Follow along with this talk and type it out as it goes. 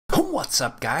What's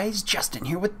up, guys? Justin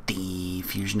here with the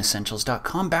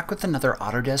FusionEssentials.com, back with another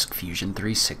Autodesk Fusion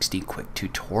 360 quick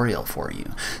tutorial for you.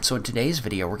 So in today's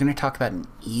video, we're going to talk about an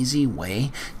easy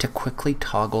way to quickly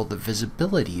toggle the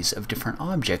visibilities of different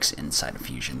objects inside of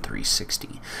Fusion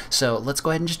 360. So let's go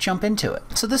ahead and just jump into it.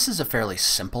 So this is a fairly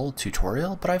simple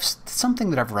tutorial, but it's something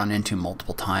that I've run into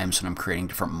multiple times when I'm creating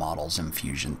different models in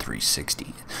Fusion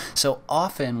 360. So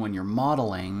often when you're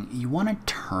modeling, you want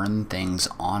to turn things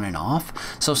on and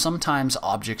off. So sometimes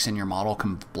objects in your model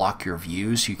can block your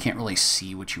views. You can't really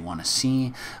see what you want to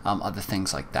see, other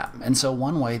things like that. And so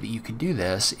one way that you could do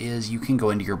this is you can go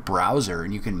into your browser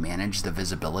and you can manage the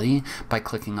visibility by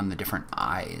clicking on the different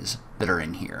eyes that are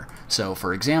in here. So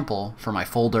for example, for my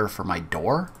folder for my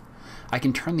door, I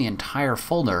can turn the entire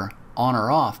folder on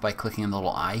or off by clicking on the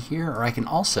little eye here, or I can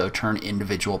also turn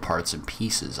individual parts and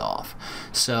pieces off.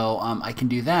 So I can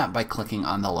do that by clicking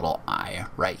on the little eye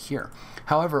right here.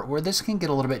 However, where this can get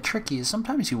a little bit tricky is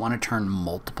sometimes you want to turn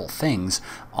multiple things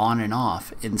on and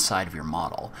off inside of your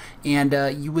model. And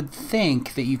you would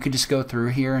think that you could just go through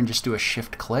here and just do a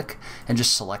shift click and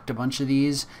just select a bunch of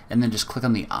these and then just click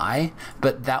on the eye,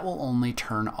 but that will only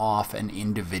turn off an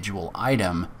individual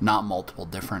item, not multiple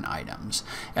different items.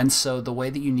 And so the way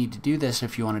that you need to do this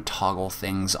if you want to toggle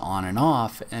things on and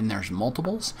off, and there's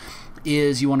multiples,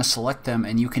 is you want to select them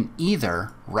and you can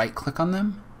either right click on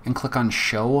them and click on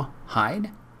Show Hide,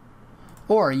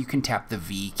 or you can tap the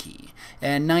V key.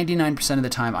 And 99% of the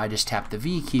time I just tap the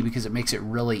V key because it makes it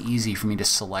really easy for me to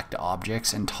select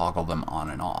objects and toggle them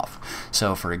on and off.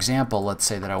 So for example, let's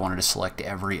say that I wanted to select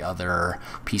every other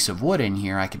piece of wood in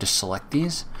here. I could just select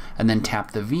these and then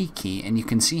tap the V key, and you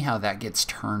can see how that gets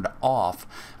turned off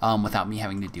without me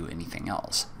having to do anything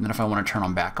else. And then if I want to turn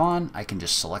them back on, I can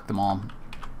just select them all,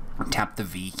 tap the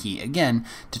V key again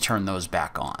to turn those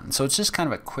back on. So it's just kind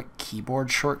of a quick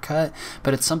keyboard shortcut,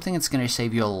 but it's something that's going to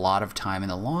save you a lot of time in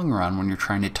the long run when you're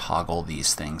trying to toggle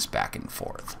these things back and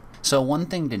forth. So one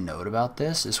thing to note about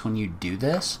this is when you do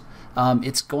this,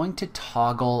 it's going to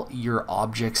toggle your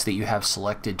objects that you have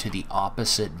selected to the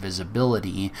opposite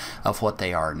visibility of what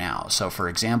they are now. So for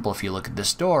example, if you look at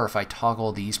this door, if I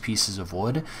toggle these pieces of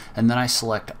wood and then I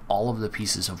select all of the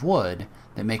pieces of wood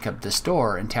that make up this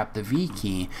door and tap the V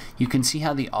key, you can see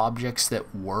how the objects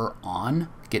that were on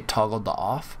get toggled to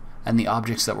off, and the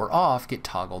objects that were off get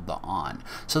toggled to on.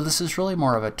 So this is really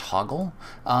more of a toggle.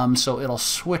 So it'll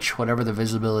switch whatever the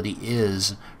visibility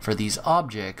is for these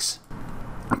objects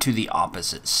to the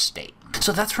opposite state.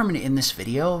 So that's where I'm going to end this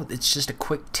video. It's just a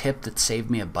quick tip that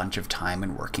saved me a bunch of time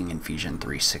in working in Fusion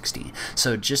 360.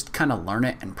 So just kind of learn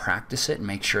it and practice it and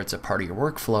make sure it's a part of your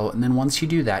workflow. And then once you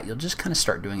do that, you'll just kind of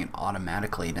start doing it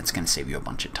automatically, and it's going to save you a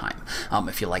bunch of time.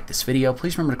 If you like this video,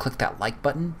 please remember to click that like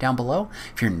button down below.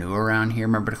 If you're new around here,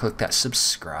 remember to click that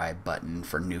subscribe button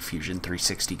for new Fusion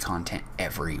 360 content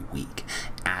every week.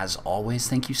 As always,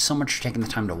 thank you so much for taking the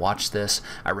time to watch this.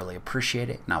 I really appreciate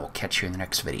it, and I will catch you in the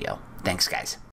next video. Thanks, guys.